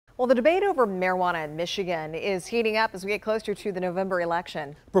Well, the debate over marijuana in Michigan is heating up as we get closer to the November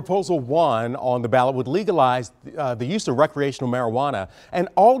election. Proposal 1 on the ballot would legalize the use of recreational marijuana. And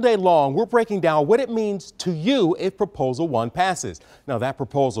all day long, we're breaking down what it means to you if Proposal 1 passes. Now, that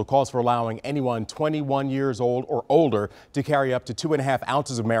proposal calls for allowing anyone 21 years old or older to carry up to 2.5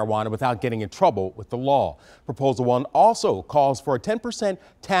 ounces of marijuana without getting in trouble with the law. Proposal 1 also calls for a 10%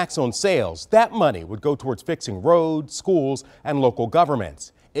 tax on sales. That money would go towards fixing roads, schools, and local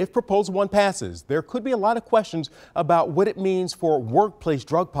governments. If Proposal 1 passes, there could be a lot of questions about what it means for workplace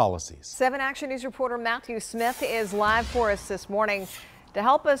drug policies. 7 Action News reporter Matthew Smith is live for us this morning to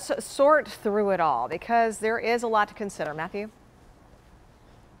help us sort through it all, because there is a lot to consider. Matthew?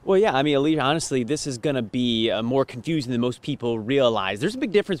 Well, yeah, I mean, Alicia, honestly, this is going to be more confusing than most people realize. There's a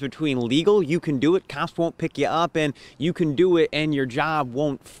big difference between legal, you can do it, cops won't pick you up, and you can do it and your job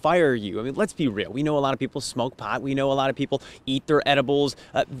won't fire you. I mean, let's be real. We know a lot of people smoke pot. We know a lot of people eat their edibles.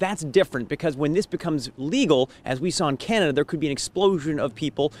 That's different, because when this becomes legal, as we saw in Canada, there could be an explosion of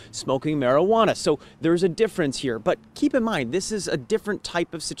people smoking marijuana. So there's a difference here. But keep in mind, this is a different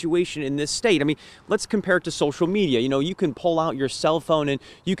type of situation in this state. I mean, let's compare it to social media. You know, you can pull out your cell phone and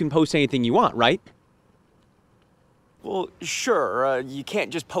you can post anything you want, right? Well, sure, you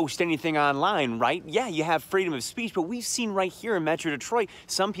can't just post anything online, right? Yeah, you have freedom of speech, but we've seen right here in Metro Detroit,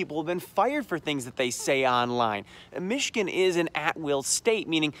 some people have been fired for things that they say online. Michigan is an at-will state,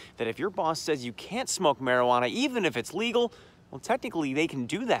 meaning that if your boss says you can't smoke marijuana, even if it's legal, well, technically they can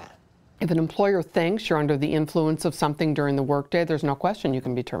do that. If an employer thinks you're under the influence of something during the workday, there's no question you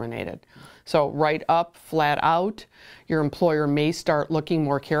can be terminated. So right up, flat out, your employer may start looking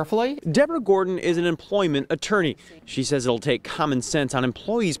more carefully. Deborah Gordon is an employment attorney. She says it'll take common sense on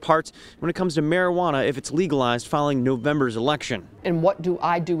employees' parts when it comes to marijuana if it's legalized following November's election. And what do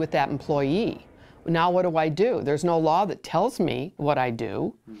I do with that employee? Now what do? There's no law that tells me what I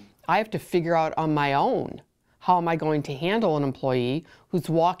do. I have to figure out on my own. How am I going to handle an employee who's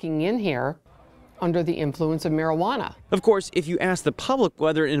walking in here under the influence of marijuana? Of course, if you ask the public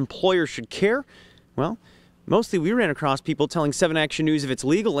whether an employer should care, well, mostly we ran across people telling 7 Action News if it's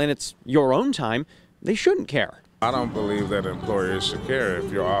legal and it's your own time, they shouldn't care. I don't believe that employers should care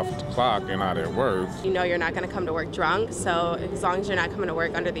if you're off the clock and not at work. You know you're not going to come to work drunk, so as long as you're not coming to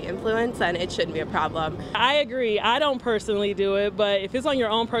work under the influence, then it shouldn't be a problem. I agree. I don't personally do it, but if it's on your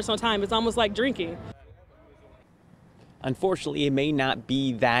own personal time, it's almost like drinking. Unfortunately, it may not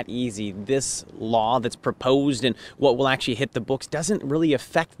be that easy. This law that's proposed and what will actually hit the books doesn't really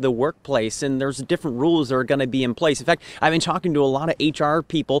affect the workplace, and there's different rules that are going to be in place. In fact, I've been talking to a lot of HR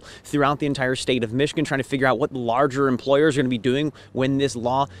people throughout the entire state of Michigan trying to figure out what larger employers are going to be doing when this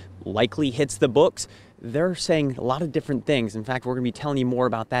law likely hits the books. They're saying a lot of different things. In fact, we're going to be telling you more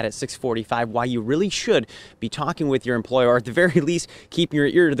about that at 6:45, why you really should be talking with your employer, or at the very least, keep your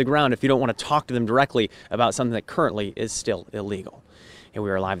ear to the ground if you don't want to talk to them directly about something that currently is still illegal. And we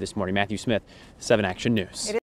are live this morning. Matthew Smith, 7 Action News.